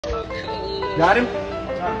Got him?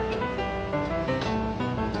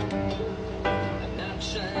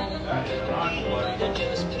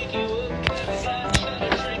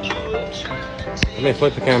 Let me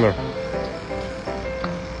flip the camera.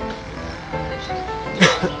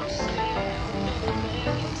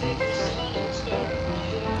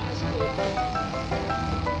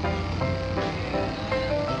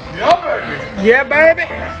 Yeah, baby.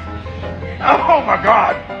 Oh my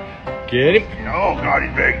God. Get him. Oh God,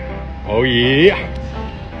 he's big. Oh yeah.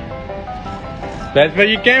 That's what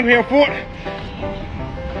you came here for.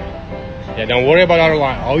 Yeah, don't worry about our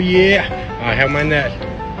line. Oh yeah. I have my net.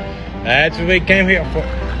 That's what we came here for.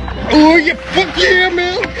 Oh yeah, fuck yeah,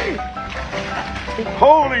 man.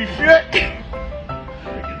 Holy shit.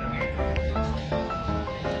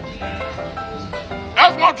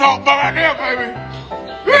 That's what I'm talking about right there, baby.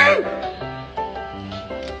 Woo!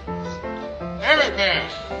 Everything.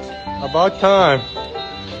 About time.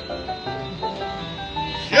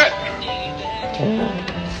 Shit.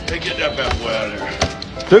 They get that bad boy out of there.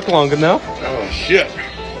 Took long enough. Oh shit.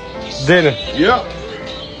 Didn't it? Yep.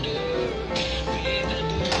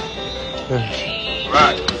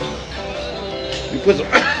 Right. You put some.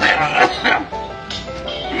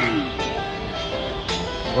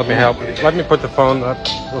 Let me help. Let me put the phone up.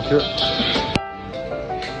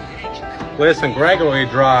 Listen, Gregory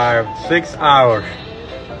drive 6 hours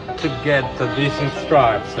to get a decent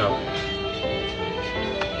stripe, so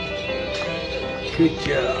good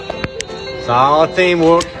job. It's all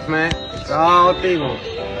teamwork, man. It's all teamwork.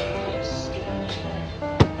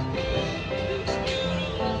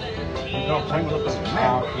 Don't tangle up the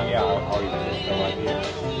map. Yeah, I'll use this right here.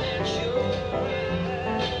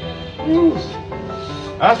 Woo.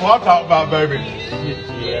 That's what I'm talking about, baby.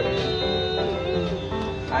 Yeah,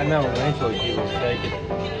 I know eventually he will take it.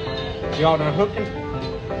 Y'all done hooking?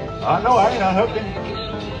 I know, I ain't unhooking.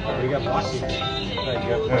 We got lucky. There you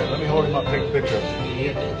go. Hey, let me hold him up and take a picture of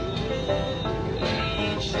him.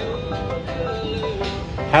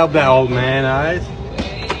 Help that old man, eyes.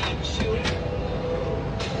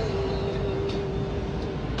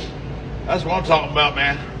 That's what I'm talking about,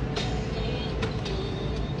 man.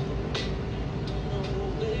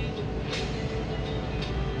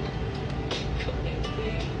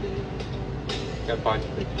 Got a bunch.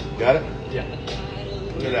 Got it? Yeah.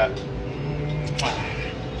 Look at that.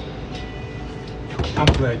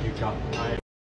 I'm glad you got it.